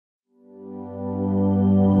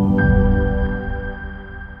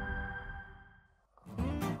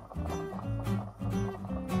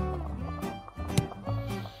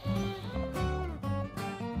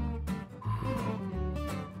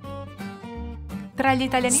Tra gli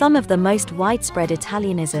italianismi. Some of the most widespread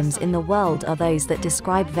Italianisms in the world are those that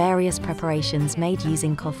describe various preparations made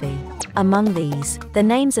using coffee. Among these, the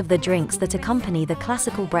names of the drinks that accompany the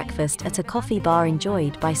classical breakfast at a coffee bar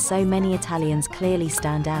enjoyed by so many Italians clearly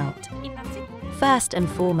stand out. First and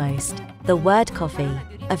foremost, the word coffee,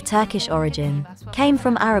 of Turkish origin, came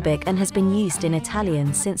from Arabic and has been used in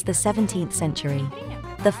Italian since the 17th century.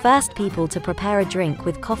 The first people to prepare a drink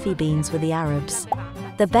with coffee beans were the Arabs.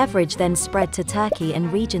 The beverage then spread to Turkey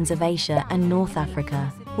and regions of Asia and North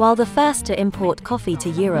Africa, while the first to import coffee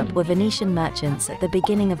to Europe were Venetian merchants at the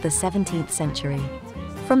beginning of the 17th century.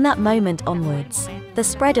 From that moment onwards, the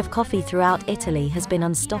spread of coffee throughout Italy has been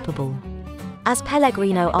unstoppable. As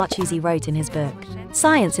Pellegrino Artusi wrote in his book,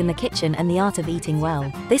 Science in the Kitchen and the Art of Eating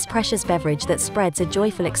Well, this precious beverage that spreads a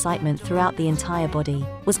joyful excitement throughout the entire body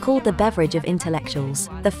was called the beverage of intellectuals,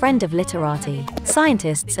 the friend of literati,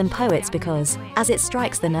 scientists and poets because, as it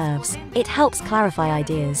strikes the nerves, it helps clarify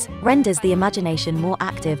ideas, renders the imagination more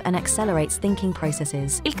active and accelerates thinking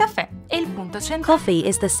processes. Il caffè è il punto centrale. Coffee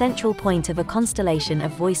is the central point of a constellation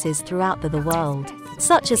of voices throughout the world,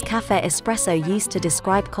 such as caffè espresso used to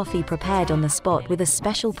describe coffee prepared on the spot with a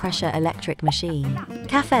special pressure electric machine,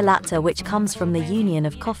 caffè latte which comes from the union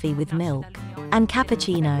of coffee with milk, and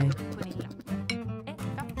cappuccino.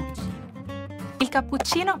 Il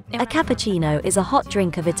cappuccino è A cappuccino is a hot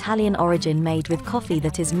drink of Italian origin made with coffee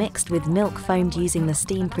that is mixed with milk foamed using the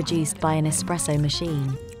steam produced by an espresso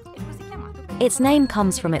machine. Its name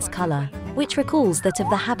comes from its color, which recalls that of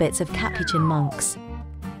the habits of Capuchin monks.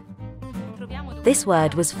 This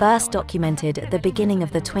word was first documented at the beginning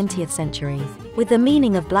of the 20th century, with the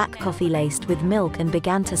meaning of black coffee laced with milk and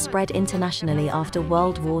began to spread internationally after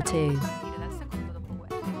World War II.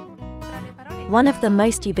 One of the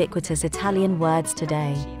most ubiquitous Italian words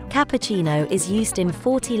today, cappuccino is used in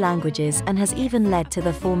 40 languages and has even led to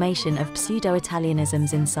the formation of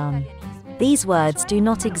pseudo-Italianisms in some. These words do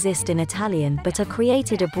not exist in Italian but are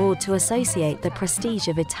created abroad to associate the prestige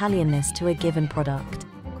of Italianness to a given product.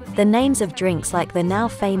 The names of drinks like the now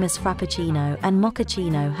famous Frappuccino and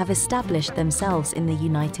Mochaccino have established themselves in the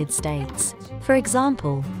United States. For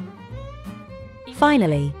example,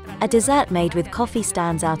 finally, a dessert made with coffee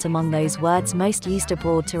stands out among those words most used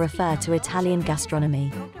abroad to refer to Italian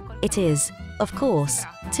gastronomy. It is, of course,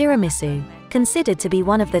 tiramisu, considered to be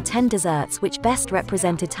one of the 10 desserts which best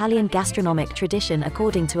represent Italian gastronomic tradition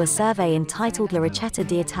according to a survey entitled La Ricetta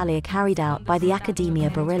d'Italia carried out by the Accademia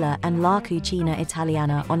Barilla and La Cucina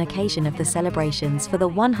Italiana on occasion of the celebrations for the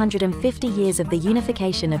 150 years of the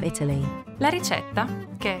unification of Italy. la ricetta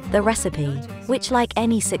che The recipe, which like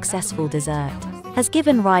any successful dessert, has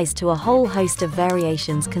given rise to a whole host of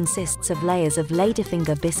variations consists of layers of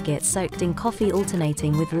ladyfinger biscuit soaked in coffee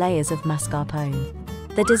alternating with layers of mascarpone.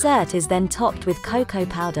 The dessert is then topped with cocoa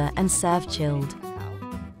powder and served chilled.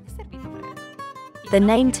 The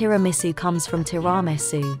name tiramisu comes from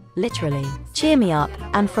tiramisu, literally, cheer me up,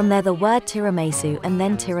 and from there the word tiramisu and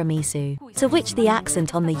then tiramisu, to which the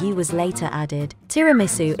accent on the U was later added.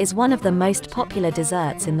 Tiramisu is one of the most popular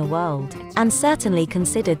desserts in the world, and certainly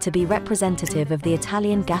considered to be representative of the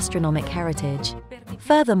Italian gastronomic heritage.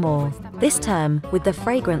 Furthermore, this term, with the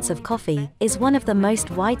fragrance of coffee, is one of the most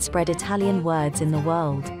widespread Italian words in the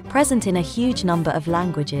world, present in a huge number of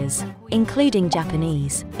languages, including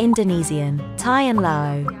Japanese, Indonesian, Thai and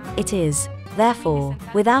Lao. It is, therefore,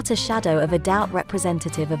 without a shadow of a doubt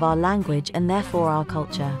representative of our language and therefore our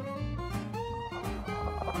culture.